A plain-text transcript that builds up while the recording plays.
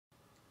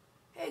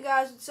Hey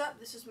guys, what's up?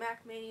 This is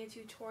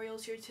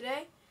MacManiaTutorials here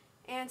today,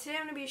 and today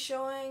I'm going to be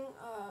showing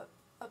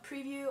a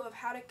preview of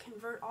how to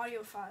convert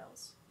audio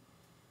files.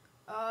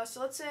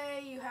 So let's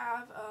say you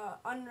have an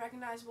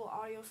unrecognizable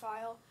audio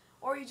file,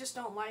 or you just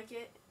don't like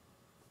it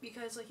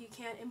because you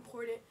can't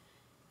import it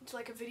into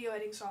a video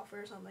editing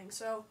software or something.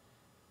 So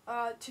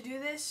to do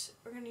this,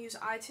 we're going to use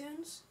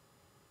iTunes,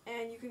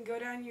 and you can go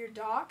down to your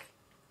dock,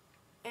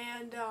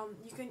 and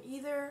you can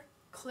either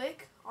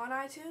click on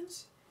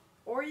iTunes,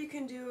 or you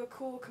can do a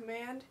cool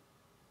command,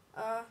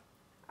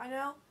 I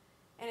know,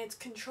 and it's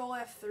Control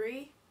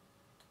F3.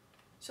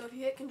 So if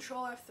you hit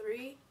Control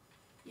F3,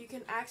 you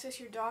can access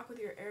your dock with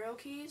your arrow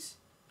keys.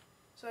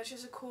 So that's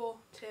just a cool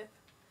tip.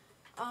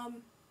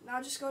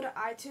 Now just go to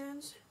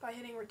iTunes by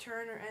hitting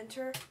Return or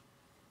Enter.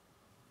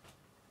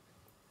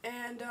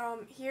 And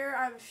here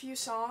I have a few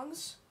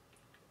songs,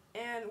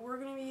 and we're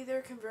going to be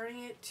either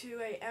converting it to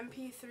a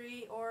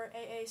MP3 or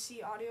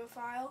AAC audio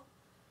file.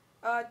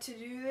 To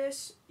do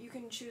this, you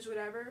can choose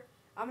whatever.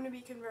 I'm going to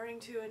be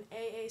converting to an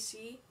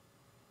AAC.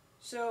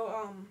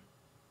 So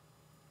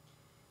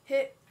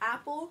hit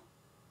Apple,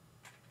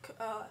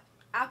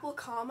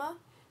 comma,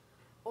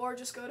 or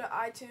just go to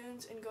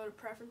iTunes and go to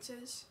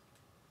Preferences.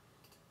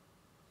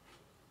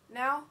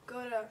 Now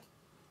go to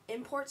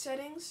Import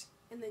Settings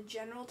in the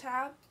General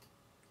tab,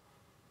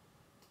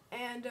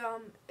 and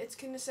it's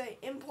going to say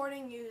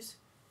Importing use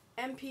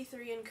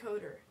MP3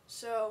 encoder.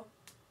 So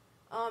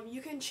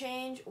you can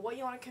change what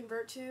you want to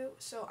convert to.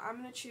 So I'm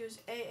going to choose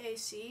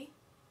AAC,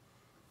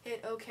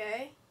 hit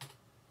OK,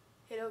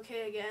 hit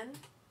OK again,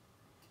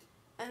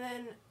 and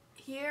then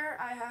here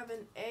I have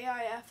an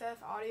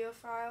AIFF audio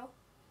file,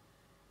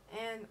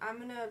 and I'm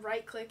going to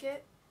right click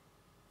it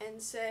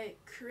and say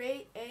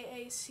Create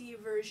AAC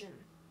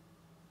Version,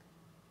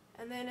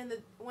 and then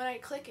when I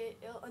click it,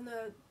 in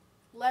the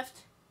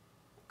left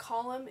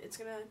column it's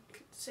going to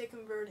say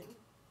Converting.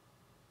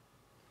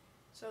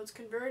 So it's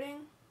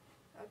converting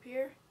up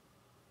here.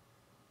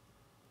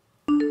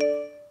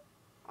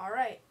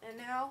 Alright, and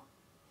now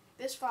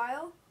this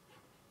file,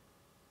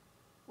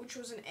 which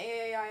was an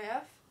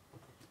AIFF,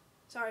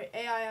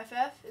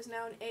 is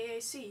now an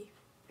AAC.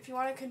 If you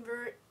want to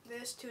convert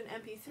this to an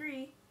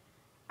MP3,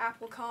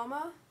 Apple,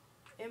 comma,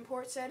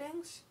 Import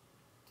Settings,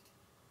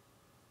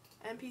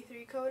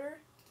 MP3 coder,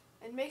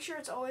 and make sure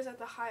it's always at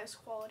the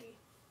highest quality.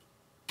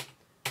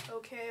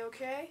 OK,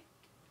 OK.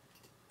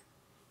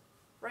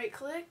 Right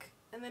click,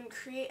 and then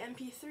Create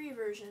MP3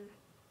 Version.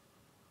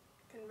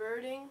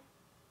 Converting.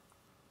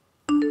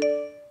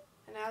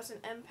 And now it's an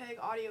MPEG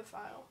audio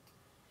file.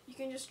 You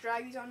can just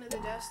drag these onto the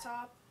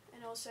desktop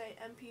and it'll say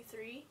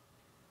MP3,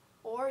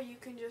 or you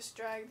can just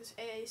drag this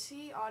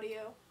AAC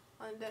audio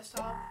on the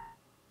desktop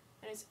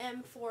and it's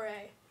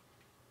M4A.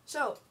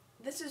 So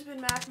this has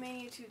been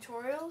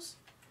MacManiaTutorials.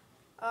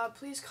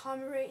 Please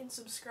comment, rate, and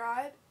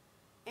subscribe,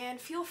 and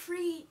feel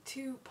free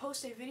to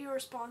post a video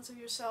response of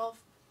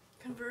yourself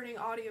converting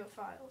audio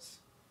files.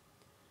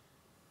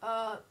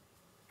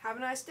 Have a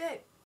nice day.